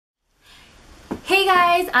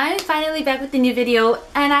Guys, I'm finally back with a new video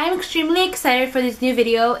and I'm extremely excited for this new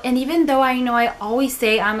video. And even though I know I always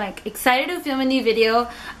say I'm like excited to film a new video,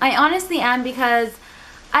 I honestly am, because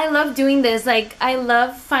I love doing this. Like, I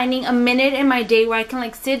love finding a minute in my day where I can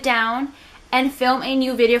like sit down and film a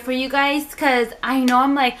new video for you guys, because I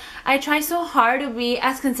know I try so hard to be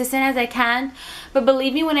as consistent as I can, but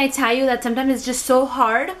believe me when I tell you that sometimes it's just so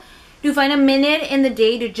hard to find a minute in the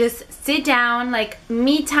day to just sit down, like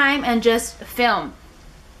me time, and just film.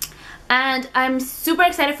 And I'm super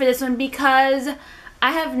excited for this one because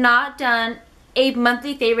I have not done a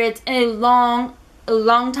monthly favorites in a long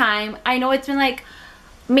time. I know it's been like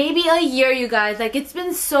maybe a year, you guys. Like, it's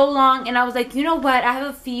been so long, and I was like, you know what, I have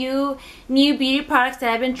a few new beauty products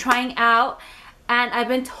that I've been trying out and I've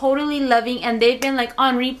been totally loving, and they've been like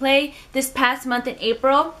on replay this past month in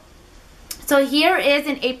April. So here is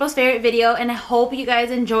an April's favorite video, and I hope you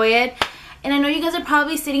guys enjoy it. And I know you guys are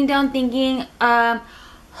probably sitting down thinking,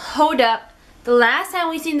 hold up, the last time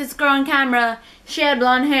we seen this girl on camera, she had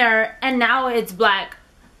blonde hair and now it's black.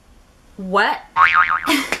 What?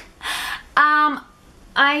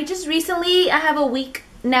 I just recently, I have a week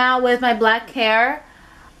now with my black hair.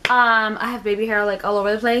 I have baby hair like all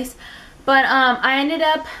over the place, but I ended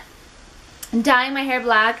up dyeing my hair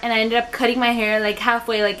black, and I ended up cutting my hair like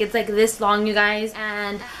halfway, like it's like this long, you guys.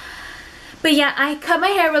 But yeah, I cut my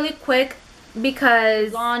hair really quick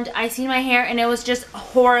because blonde, I seen my hair and it was just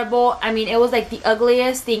horrible. I mean, it was like the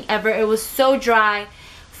ugliest thing ever. It was so dry,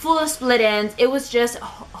 full of split ends. It was just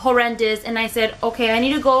horrendous, and I said, okay, I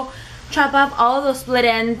need to go chop off all of those split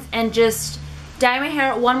ends and just dye my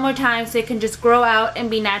hair one more time so it can just grow out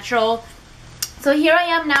and be natural. So here I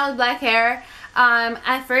am now with black hair.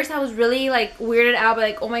 At first I was really like weirded out, but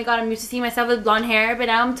like, oh my god, I'm used to seeing myself with blonde hair, but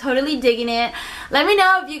now I'm totally digging it. Let me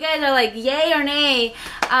know if you guys are like yay or nay.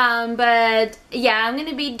 But yeah, I'm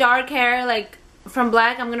gonna be dark hair, like from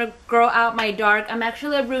black I'm gonna grow out my dark. I'm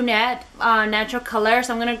actually a brunette, natural color,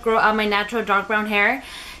 so I'm gonna grow out my natural dark brown hair.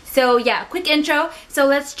 So yeah, quick intro. So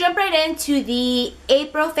let's jump right into the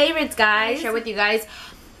April favorites, guys. Share with you guys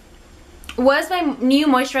was my new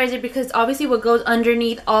moisturizer, because obviously what goes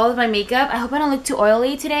underneath all of my makeup. I hope I don't look too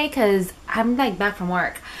oily today because I'm like back from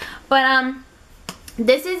work. But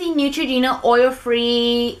this is the Neutrogena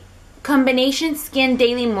oil-free combination skin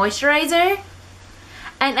daily moisturizer,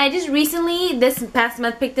 and I just recently this past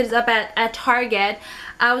month picked this up at Target.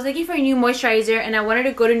 I was looking for a new moisturizer and I wanted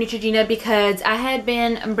to go to Neutrogena because I had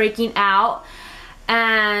been breaking out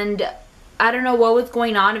and I don't know what was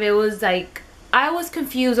going on. If it was like, I was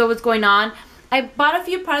confused what was going on. I bought a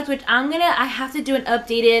few products, which I have to do an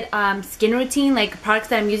updated skin routine, like products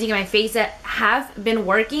that I'm using in my face that have been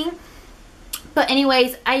working. But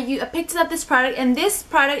anyways, I picked up this product, and this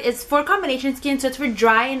product is for combination skin, so it's for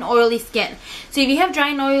dry and oily skin. So if you have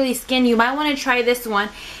dry and oily skin, you might want to try this one.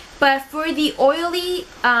 But for the oily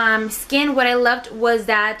skin, what I loved was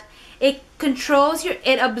that it controls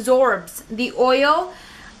it absorbs the oil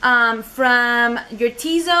from your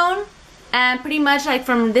T-zone, and pretty much like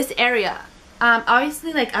from this area.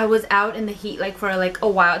 Obviously, like, I was out in the heat like for like a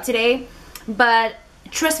while today, but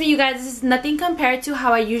trust me, you guys, this is nothing compared to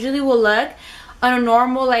how I usually will look on a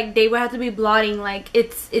normal like day where I have to be blotting. Like,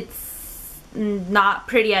 it's not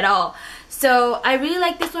pretty at all. So I really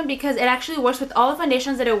like this one because it actually works with all the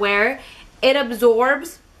foundations that I wear. It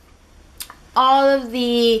absorbs all of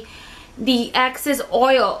the excess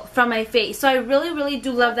oil from my face, so I really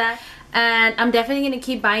do love that. And I'm definitely going to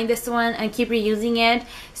keep buying this one and keep reusing it.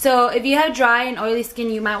 So if you have dry and oily skin,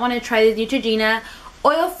 you might want to try this Neutrogena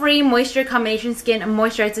oil-free moisture combination skin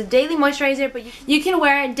moisturizer. It's a daily moisturizer, but you can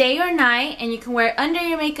wear it day or night, and you can wear it under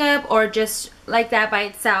your makeup or just like that by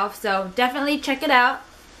itself. So definitely check it out.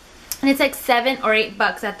 And it's like $7 or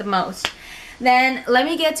 $8 at the most. Then let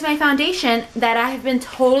me get to my foundation that I have been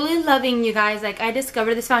totally loving, you guys. Like, I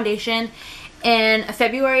discovered this foundation in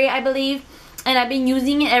February, I believe, and I've been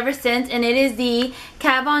using it ever since, and it is the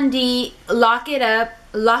Kat Von D Lock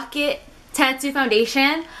It Tattoo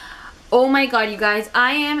Foundation. Oh my god, you guys,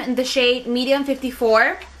 I am in the shade medium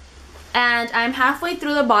 54, and I'm halfway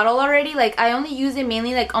through the bottle already. Like, I only use it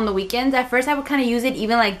mainly like on the weekends. At first I would kind of use it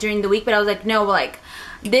even like during the week, but I was like, no, like,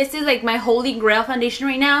 this is like my holy grail foundation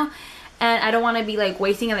right now, and I don't want to be like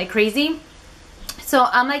wasting it like crazy. So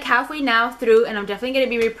I'm like halfway now through, and I'm definitely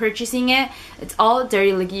going to be repurchasing it. It's all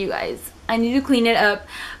dirty, look, you guys. I need to clean it up.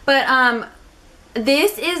 But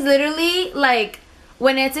this is literally like,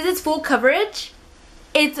 when it says it's full coverage,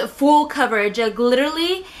 it's full coverage. Like,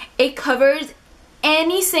 literally it covers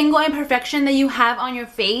any single imperfection that you have on your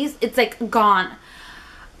face. It's like gone.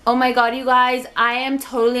 Oh my god, you guys, I am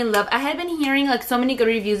totally in love. I had been hearing like so many good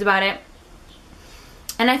reviews about it,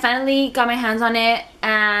 and I finally got my hands on it,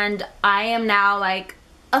 and I am now like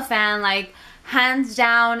a fan, like hands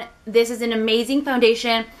down. This is an amazing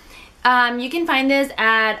foundation. You can find this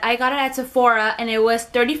I got it at Sephora, and it was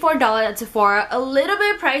 $34 at Sephora. A little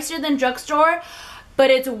bit pricier than drugstore,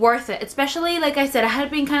 but it's worth it. Especially, like I said, I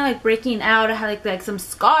had been kind of like breaking out. I had like some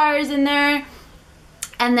scars in there,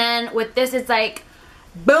 and then with this, it's like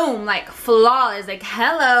boom, like flawless. Like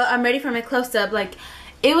hello, I'm ready for my close-up. Like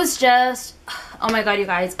it was just, oh my god, you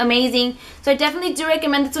guys, amazing. So I definitely do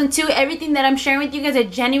recommend this one too. Everything that I'm sharing with you guys, I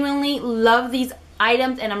genuinely love these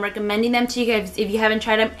items, and I'm recommending them to you guys if you haven't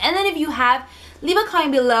tried them. And then if you have, leave a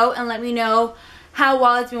comment below and let me know how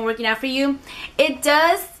well it's been working out for you. It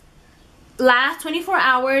does last 24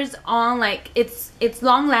 hours on, like it's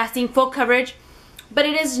long lasting, full coverage, but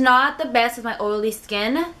it is not the best with my oily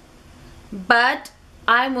skin. But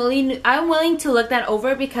I'm willing to look that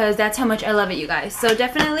over because that's how much I love it, you guys. So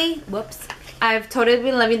definitely, whoops, I've totally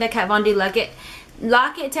been loving the Kat Von D Lock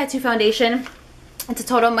It Tattoo Foundation. It's a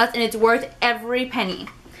total must, and it's worth every penny.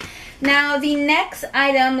 Now the next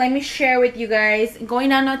item, let me share with you guys, going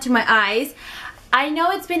down now to my eyes. I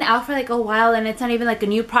know it's been out for like a while and it's not even like a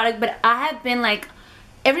new product, but I have been like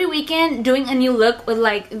every weekend doing a new look with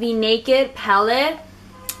like the Naked palette.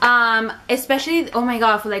 Especially, oh my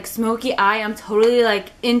god, for like smoky eye, I'm totally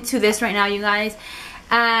like into this right now, you guys.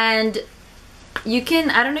 And you can,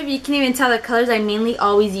 I don't know if you can even tell the colors I mainly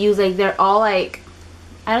always use, like they're all like,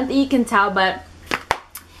 I don't think you can tell, but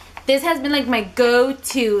this has been like my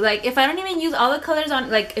go-to. Like if I don't even use all the colors on,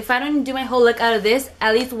 like if I don't do my whole look out of this,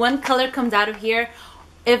 at least one color comes out of here,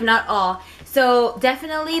 if not all. So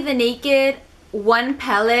definitely the Naked 1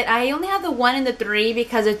 palette. I only have the 1 and the 3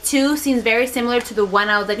 because the 2 seems very similar to the 1.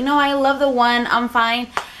 I was like, no, I love the 1, I'm fine.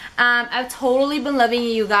 I've totally been loving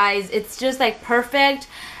it, you guys. It's just like perfect,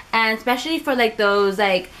 and especially for like those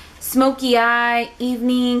like smoky eye,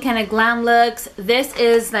 evening kind of glam looks. This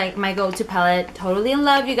is like my go-to palette. Totally in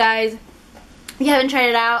love, you guys. If you haven't tried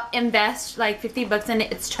it out, invest like 50 bucks in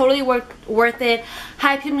it. It's totally worth it.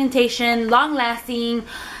 High pigmentation, long lasting.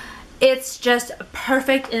 It's just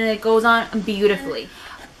perfect, and it goes on beautifully.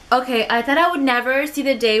 Okay, I thought I would never see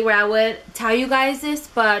the day where I would tell you guys this,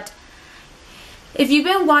 but if you've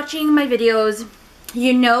been watching my videos,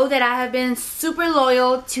 you know that I have been super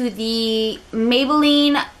loyal to the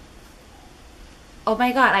Maybelline, oh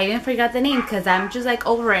my god, I even forgot the name because I'm just like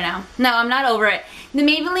over it now. No, I'm not over it. The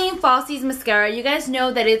Maybelline Falsies mascara. You guys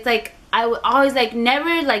know that it's like, I would always like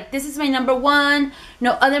never, like this is my #1.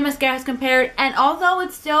 No other mascara has compared, and although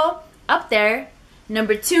it's still up there,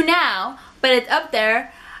 #2 now, but it's up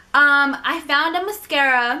there. I found a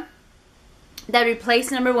mascara that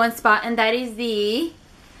replaced #1 spot, and that is the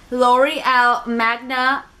L'Oreal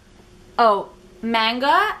Manga,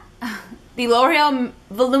 the L'Oreal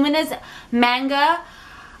Voluminous Manga.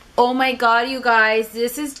 Oh my god, you guys,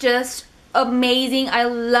 this is just amazing. I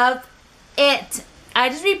love it. I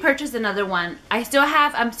just repurchased another one. I'm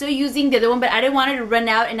still using the other one, but I didn't want it to run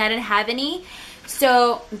out and I didn't have any.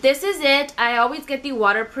 So this is it. I always get the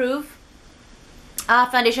waterproof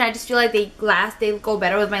foundation. I just feel like they go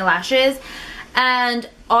better with my lashes. And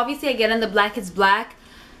obviously I get in the Black is Black.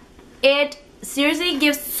 It seriously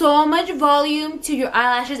gives so much volume to your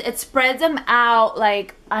eyelashes. It spreads them out.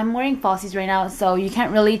 Like, I'm wearing falsies right now, so you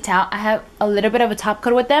can't really tell. I have a little bit of a top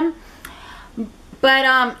coat with them,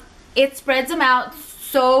 but it spreads them out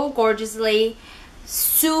so gorgeously.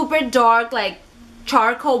 Super dark, like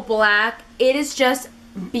charcoal black. It is just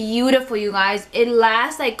beautiful, you guys. It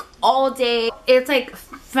lasts like all day. It's like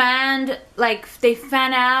fanned, like they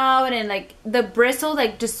fan out, and like the bristles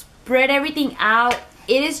like just spread everything out.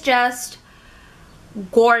 It is just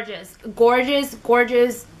gorgeous, gorgeous,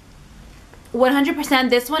 gorgeous. 100%.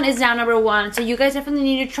 This one is now #1, so you guys definitely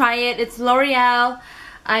need to try it. It's L'Oreal.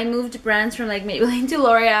 I moved brands from like Maybelline to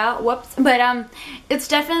L'Oreal. Whoops. But it's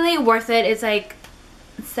definitely worth it. It's like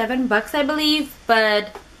 $7, I believe,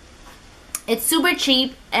 but it's super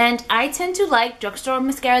cheap, and I tend to like drugstore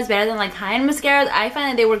mascaras better than like high-end mascaras. I find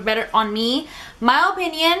that they work better on me, my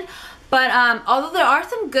opinion. But although there are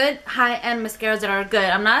some good high-end mascaras that are good,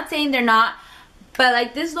 I'm not saying they're not, but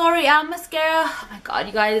like this L'Oreal mascara, oh my god,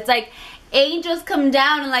 you guys, it's like angels come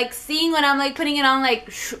down, and like seeing when I'm like putting it on,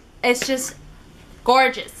 like it's just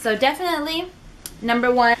gorgeous. So definitely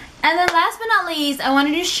 #1. And then last but not least, I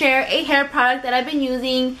wanted to share a hair product that I've been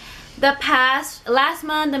using last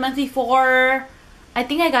month, the month before. I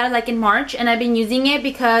think I got it like in March, and I've been using it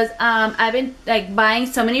because I've been like buying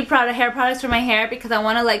so many hair products for my hair because I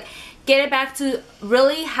want to like get it back to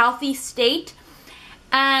really healthy state.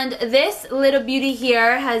 And this little beauty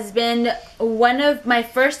here has been one of my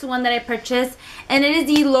first one that I purchased, and it is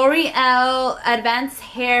the L'Oreal Advanced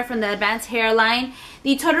Hair from the Advanced Hair line.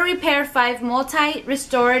 The Total Repair 5 Multi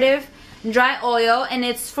Restorative Dry Oil, and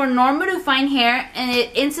it's for normal to fine hair, and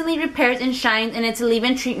it instantly repairs and shines, and it's a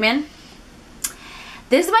leave-in treatment.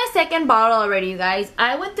 This is my second bottle already, you guys.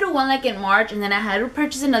 I went through one like in March, and then I had to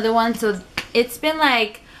purchase another one, so it's been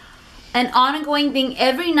like an ongoing thing.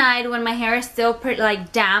 Every night when my hair is still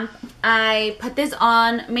like damp, I put this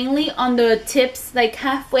on, mainly on the tips, like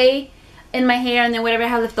halfway in my hair, and then whatever I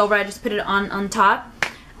have left over, I just put it on top,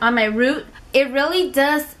 on my root. It really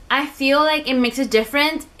does, I feel like it makes a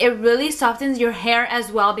difference. It really softens your hair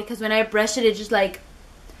as well, because when I brush it, it's just like,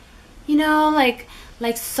 you know, like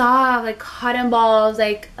soft, like cotton balls,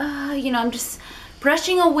 like, you know, I'm just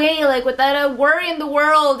brushing away like without a worry in the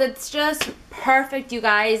world. It's just perfect, you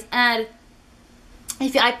guys. And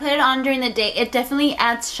if I put it on during the day, it definitely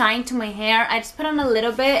adds shine to my hair. I just put on a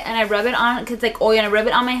little bit and I rub it on, because it's like oil, and I rub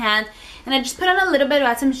it on my hand, and I just put on a little bit to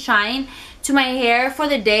add some shine to my hair for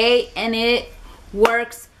the day, and it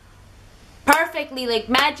works perfectly, like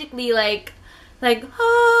magically, like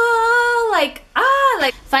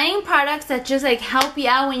finding products that just like help you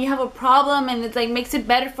out when you have a problem, and it's like makes it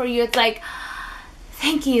better for you. It's like,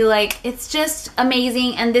 thank you, like it's just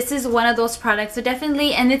amazing. And this is one of those products, so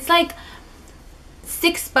definitely. And it's like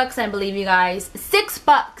 $6, I believe, you guys.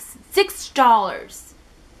 $6.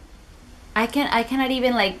 I cannot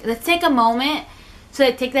even, like, let's take a moment to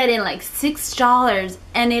like take that in, like $6,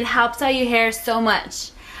 and it helps out your hair so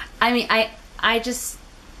much. I mean, I just,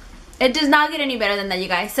 it does not get any better than that, you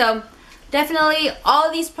guys. So definitely all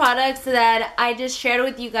these products that I just shared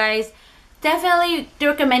with you guys, definitely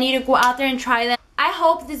recommend you to go out there and try them. I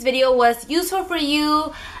hope this video was useful for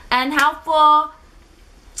you and helpful,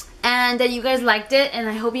 and that you guys liked it, and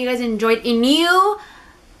I hope you guys enjoyed a new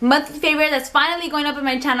monthly favorite that's finally going up on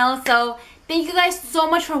my channel. So thank you guys so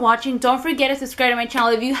much for watching. Don't forget to subscribe to my channel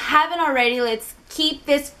if you haven't already. Let's keep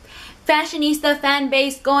this fashionista fan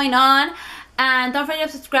base going on. And don't forget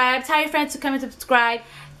to subscribe. Tell your friends to come and subscribe.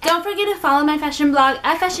 Don't forget to follow my fashion blog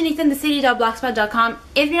at fashionistinthecity.blogspot.com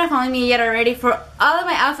if you're not following me yet already, for all of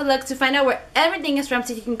my outfit looks, to find out where everything is from,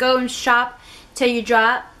 so you can go and shop till you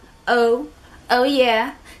drop. Oh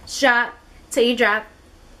yeah, shop till you drop.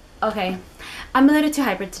 Okay, I'm a little too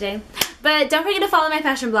hyper today, but don't forget to follow my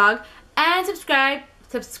fashion blog and subscribe.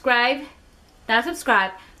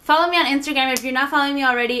 Follow me on Instagram if you're not following me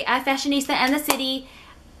already at fashionista_,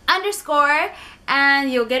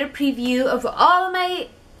 and you'll get a preview of all of my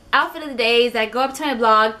outfit of the days that go up to my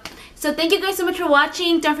blog. So thank you guys so much for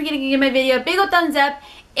watching. Don't forget to give my video a big old thumbs up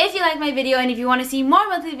if you like my video, and if you want to see more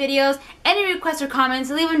monthly videos, any requests or comments,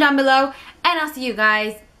 leave them down below, and I'll see you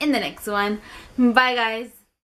guys in the next one. Bye guys.